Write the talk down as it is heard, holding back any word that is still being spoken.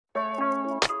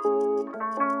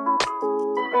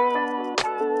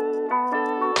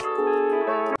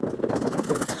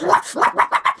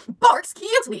Barks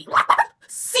cutely.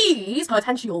 Sees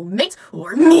potential mate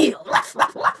or meal.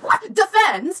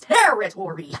 Defends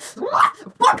territory.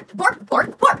 Bark, bark,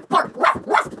 bark, bark, bark.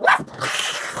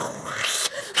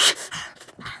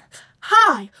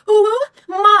 Hi,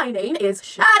 my name is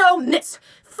Shadow Mist.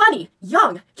 Funny,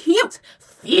 young, cute,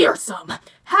 fearsome.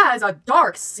 Has a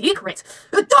dark secret.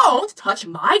 Don't touch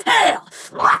my tail.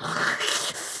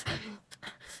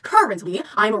 Currently,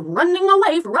 I'm running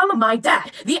away from my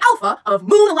dad, the alpha of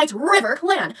Moonlight River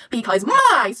Clan, because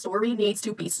my story needs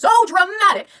to be so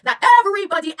dramatic that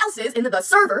everybody else's in the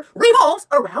server revolves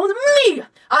around me.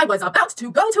 I was about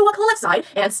to go to a cliffside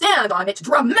and stand on it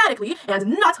dramatically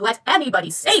and not let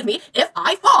anybody save me if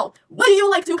I fall. Would you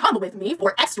like to come with me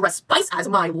for extra spice as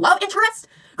my love interest?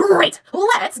 Great,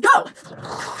 let's go.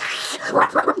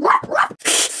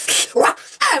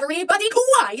 Everybody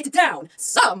quiet down.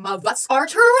 Some of us are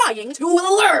trying to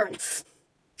learn.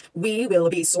 We will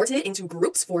be sorted into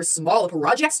groups for small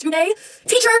projects today.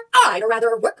 Teacher, I'd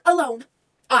rather work alone.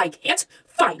 I can't.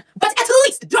 Fine. But at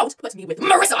least don't put me with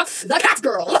Marissa, the cat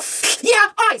girl.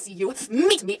 Yeah, I see you.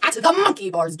 Meet me at the monkey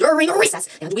bars during recess,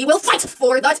 and we will fight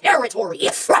for the territory.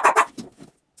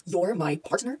 You're my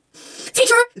partner?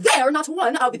 Teacher, they're not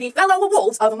one of the fellow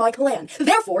wolves of my clan.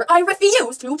 Therefore, I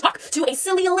refuse to talk to a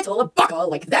silly little baka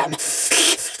like them.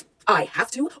 I have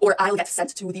to, or I'll get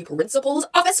sent to the principal's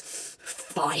office.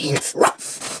 Fine.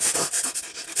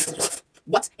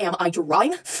 What am I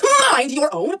drawing? Mind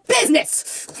your own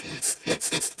business.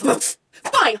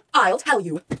 Fine, I'll tell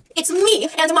you. It's me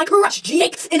and my crush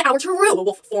Jake in our true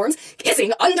wolf forms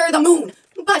kissing under the moon.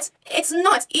 But it's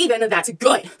not even that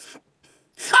good.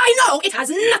 I know it has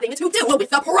nothing to do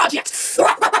with the project.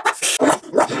 Bark,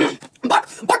 bark,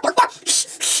 bark, bark.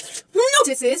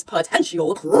 Notices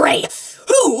potential prey.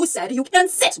 Who said you can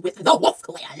sit with the wolf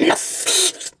clan?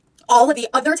 All of the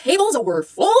other tables were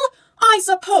full. I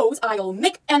suppose I'll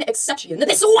make an exception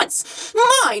this once.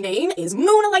 My name is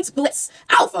Moonlight Bliss,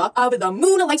 alpha of the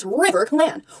Moonlight River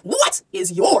Clan. What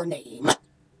is your name?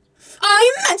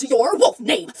 I meant your wolf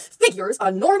name. Figures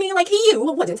a normie like you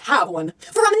wouldn't have one.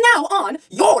 From now on,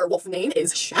 your wolf name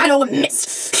is Shadow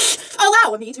Mist.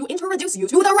 Allow me to introduce you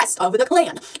to the rest of the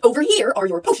clan. Over here are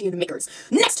your potion makers.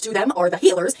 Next to them are the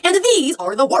healers, and these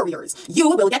are the warriors. You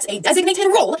will get a designated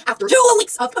role after 2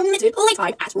 weeks of committed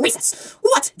playtime at recess.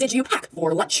 What did you pack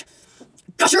for lunch?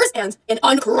 Gushers and an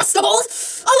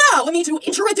Uncrustables? Allow me to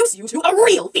introduce you to a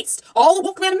real feast. All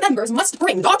Wolf Clan members must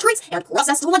bring dog treats and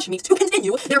processed lunch meat to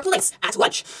continue their place at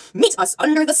lunch. Meet us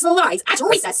under the slides at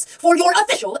recess for your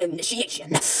official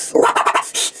initiation.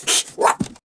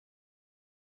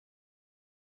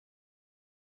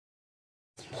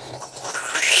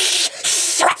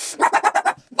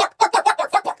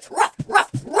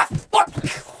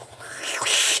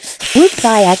 Whoops,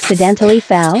 I accidentally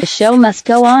fell. The show must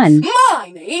go on. My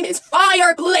name is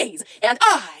Fireblaze, and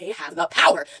I have the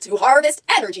power to harvest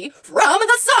energy from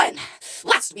the sun.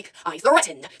 Last week, I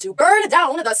threatened to burn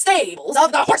down the stables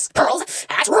of the horse girls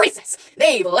at recess.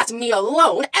 They've left me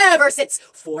alone ever since,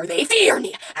 for they fear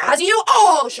me, as you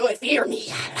all should fear me.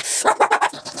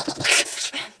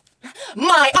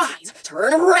 My eyes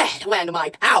turn red when my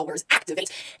powers activate,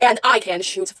 and I can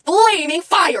shoot flaming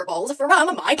fireballs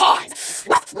from my paws.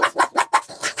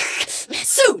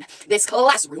 Soon, this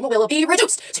classroom will be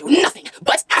reduced to nothing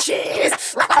but ashes.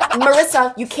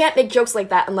 Marissa, you can't make jokes like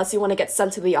that unless you want to get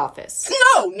sent to the office.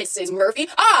 No, Mrs. Murphy,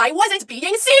 I wasn't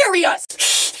being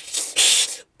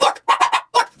serious. Bark, bark,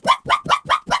 bark, bark, bark,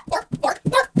 bark, bark.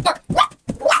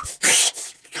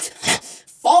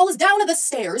 Falls down the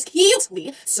stairs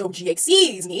cutely, so Jake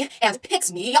sees me and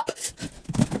picks me up.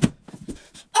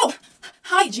 Oh,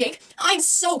 hi Jake, I'm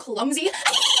so clumsy.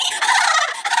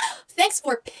 Thanks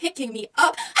for picking me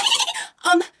up.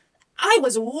 I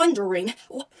was wondering...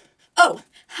 Oh,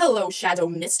 hello, Shadow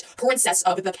Mist, Princess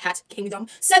of the Cat Kingdom.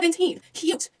 17,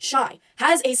 cute, shy,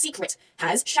 has a secret,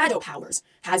 has shadow powers,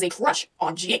 has a crush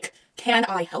on Jake. Can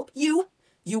I help you?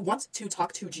 You want to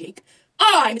talk to Jake?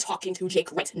 I'm talking to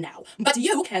Jake right now, but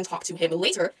you can talk to him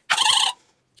later.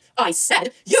 I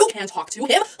said you can talk to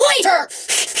him later!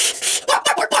 Bark,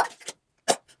 bark, bark, bark.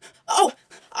 Oh,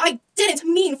 I didn't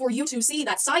mean for you to see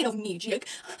that side of me, Jake.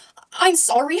 I'm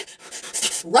sorry.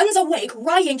 Runs away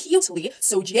crying cutely,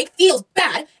 so Jake feels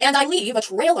bad, and I leave a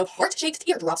trail of heart-shaped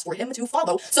teardrops for him to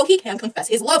follow so he can confess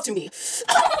his love to me.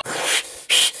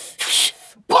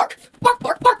 Bark! Bark,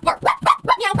 bark, bark, bark, bark, bark,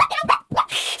 bark, meow, meow, bark,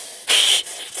 bark.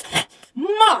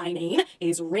 My name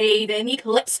is Raven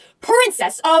Eclipse,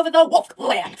 Princess of the Wolf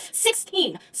Clan.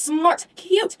 16, smart,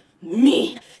 cute,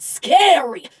 mean,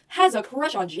 scary, has a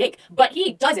crush on Jake, but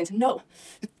he doesn't know.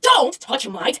 Don't touch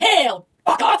my tail,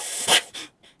 baka!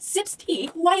 sips tea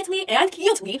quietly and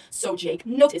cutely so Jake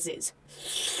notices.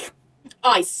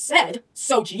 I said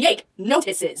so Jake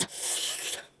notices.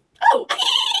 Oh,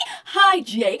 hi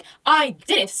Jake, I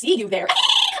didn't see you there.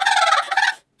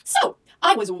 So,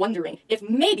 I was wondering if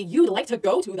maybe you'd like to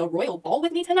go to the royal ball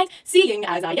with me tonight, seeing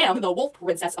as I am the wolf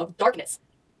princess of darkness.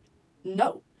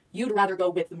 No, you'd rather go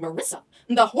with Marissa,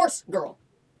 the horse girl.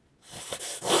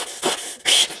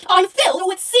 I'm filled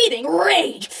with seething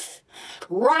rage.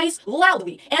 Cries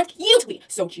loudly and cutely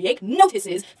so Jake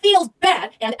notices, feels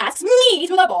bad, and asks me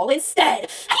to the ball instead.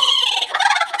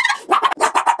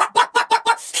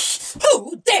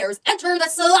 Who dares enter the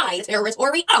slide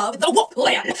territory of the Wolf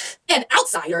Clan? An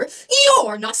outsider?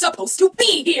 You're not supposed to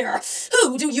be here!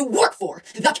 Who do you work for?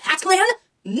 The Cat Clan?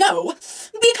 No,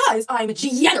 because I'm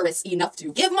generous enough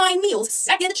to give my meals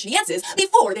second chances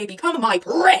before they become my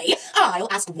prey.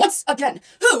 I'll ask once again,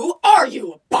 who are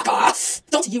you, Baka?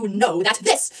 Don't you know that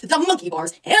this, the monkey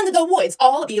bars, and the woods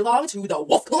all belong to the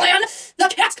Wolf Clan? The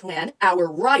Cat Clan, our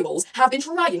rivals, have been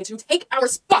trying to take our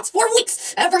spots for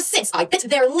weeks, ever since I bit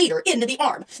their leader in the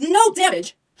arm. No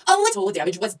damage. A little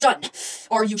damage was done.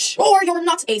 Are you sure you're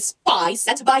not a spy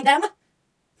sent by them?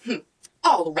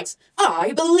 All right,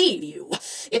 I believe you.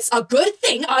 It's a good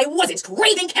thing I wasn't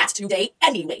craving cat today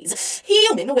anyways.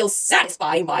 Human will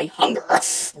satisfy my hunger.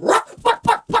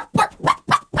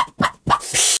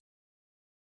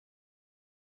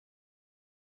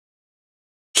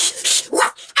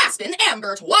 Aspen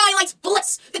Amber Twilight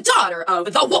Bliss, the daughter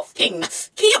of the Wolf King.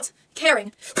 Cute,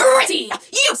 caring, pretty.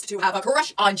 Used to have a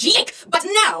crush on Jake, but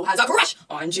now has a crush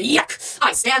on Jake.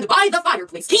 I stand by the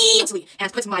fireplace cutely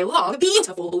and put my long,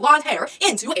 beautiful blonde hair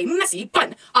into a messy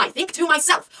bun. I think to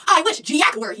myself, I wish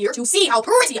Jake were here to see how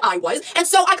pretty I was, and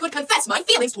so I could confess my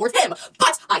feelings towards him.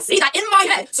 But I say that in my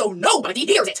head so nobody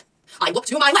hears it. I look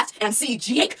to my left and see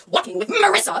Jake walking with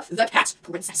Marissa, the cat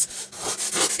princess.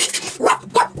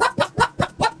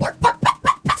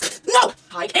 No,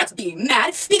 I can't be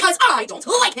mad because I don't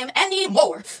like him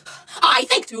anymore. I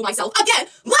think to myself again,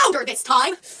 louder this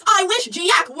time. I wish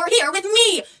Jack were here with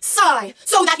me. Sigh,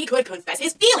 so that he could confess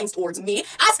his feelings towards me,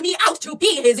 ask me out to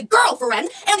be his girlfriend,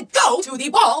 and go to the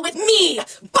ball with me.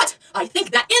 But I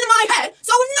think that in my head,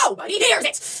 so nobody hears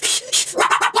it.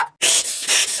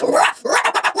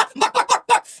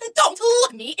 Don't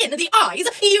look me in the eyes,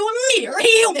 you mere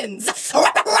humans.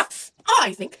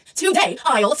 I think today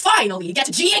I'll finally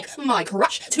get Jake, my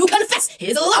crush, to confess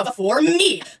his love for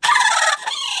me.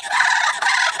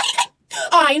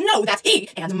 I know that he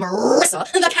and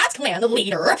Marissa, the Cat Clan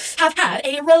leader, have had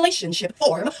a relationship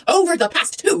form over the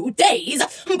past 2 days,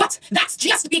 but that's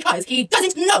just because he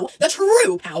doesn't know the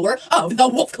true power of the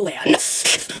Wolf Clan.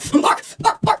 Bark,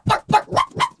 bark, bark, bark, bark, bark,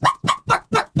 bark, bark,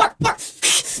 bark, bark, bark.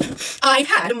 I've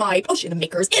had my potion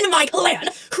makers in my clan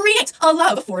create a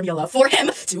love formula for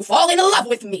him to fall in love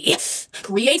with me.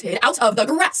 Created out of the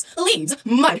grass, leaves,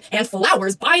 mud, and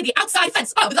flowers by the outside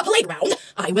fence of the playground.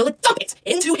 I will dump it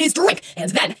into his drink, and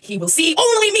then he will see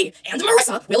only me, and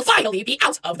Marissa will finally be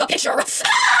out of the picture.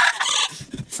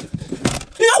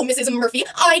 No, Mrs. Murphy,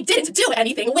 I didn't do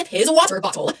anything with his water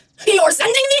bottle. You're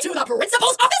sending me to the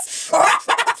principal's office?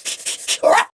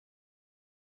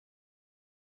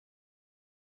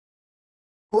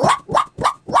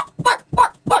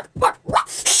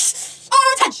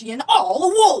 Attention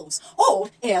all wolves, old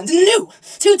and new.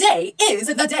 Today is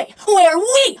the day where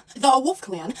we, the Wolf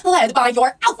Clan, led by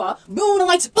your alpha,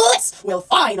 Moonlight Bliss, will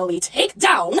finally take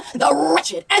down the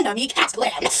wretched enemy Cat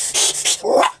Clan.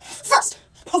 First,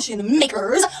 potion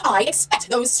makers, I expect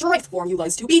those strength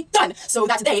formulas to be done so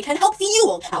that they can help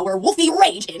fuel our wolfy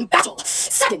rage in battle.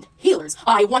 Second, healers,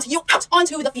 I want you out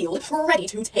onto the field, ready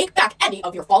to take back any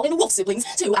of your fallen wolf siblings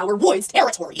to our woods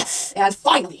territory. And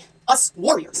finally, us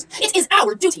warriors, it is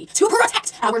our duty to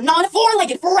protect our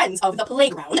non-four-legged friends of the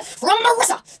playground from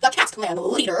Marissa, the Cat Clan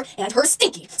leader, and her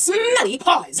stinky, smelly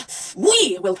paws.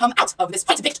 We will come out of this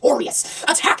fight victorious.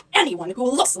 Attack anyone who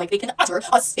looks like they can utter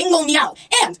a single meow.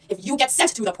 And if you get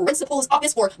sent to the principal's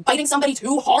office for biting somebody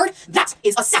too hard, that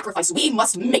is a sacrifice we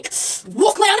must make.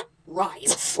 Wolf Clan,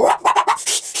 rise.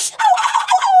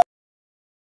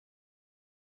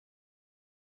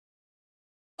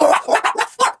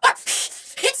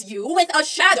 Hits you with a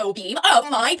shadow beam of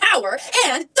my power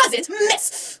and doesn't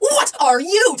miss. What are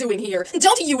you doing here?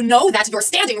 Don't you know that you're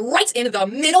standing right in the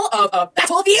middle of a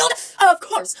battlefield? Of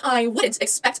course, I wouldn't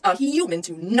expect a human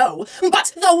to know,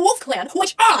 but the Wolf Clan,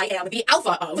 which I am the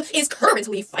alpha of, is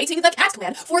currently fighting the Cat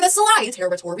Clan for the slide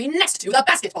territory next to the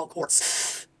basketball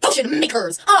courts. Potion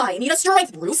makers, I need a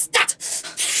strength brew stat.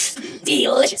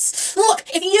 Delicious. Look,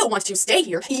 if you want to stay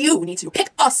here, you need to pick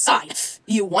a side.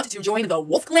 You want to join the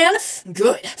wolf clan?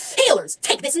 Good. Healers,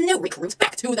 take this new recruit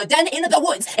back to the den in the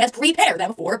woods and prepare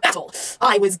them for battle.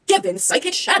 I was given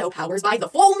psychic shadow powers by the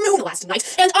full moon last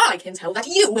night, and I can tell that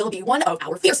you will be one of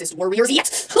our fiercest warriors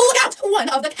yet. Look out! One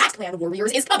of the cat clan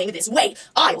warriors is coming this way.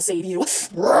 I'll save you.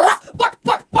 Bark, bark,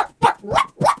 bark, bark, bark.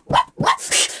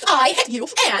 I hit you,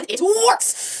 and it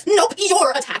works. Nope,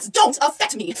 your attacks don't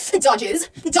affect me. Dodges,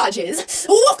 dodges.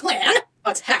 Wolf clan,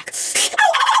 attack.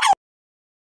 Ow,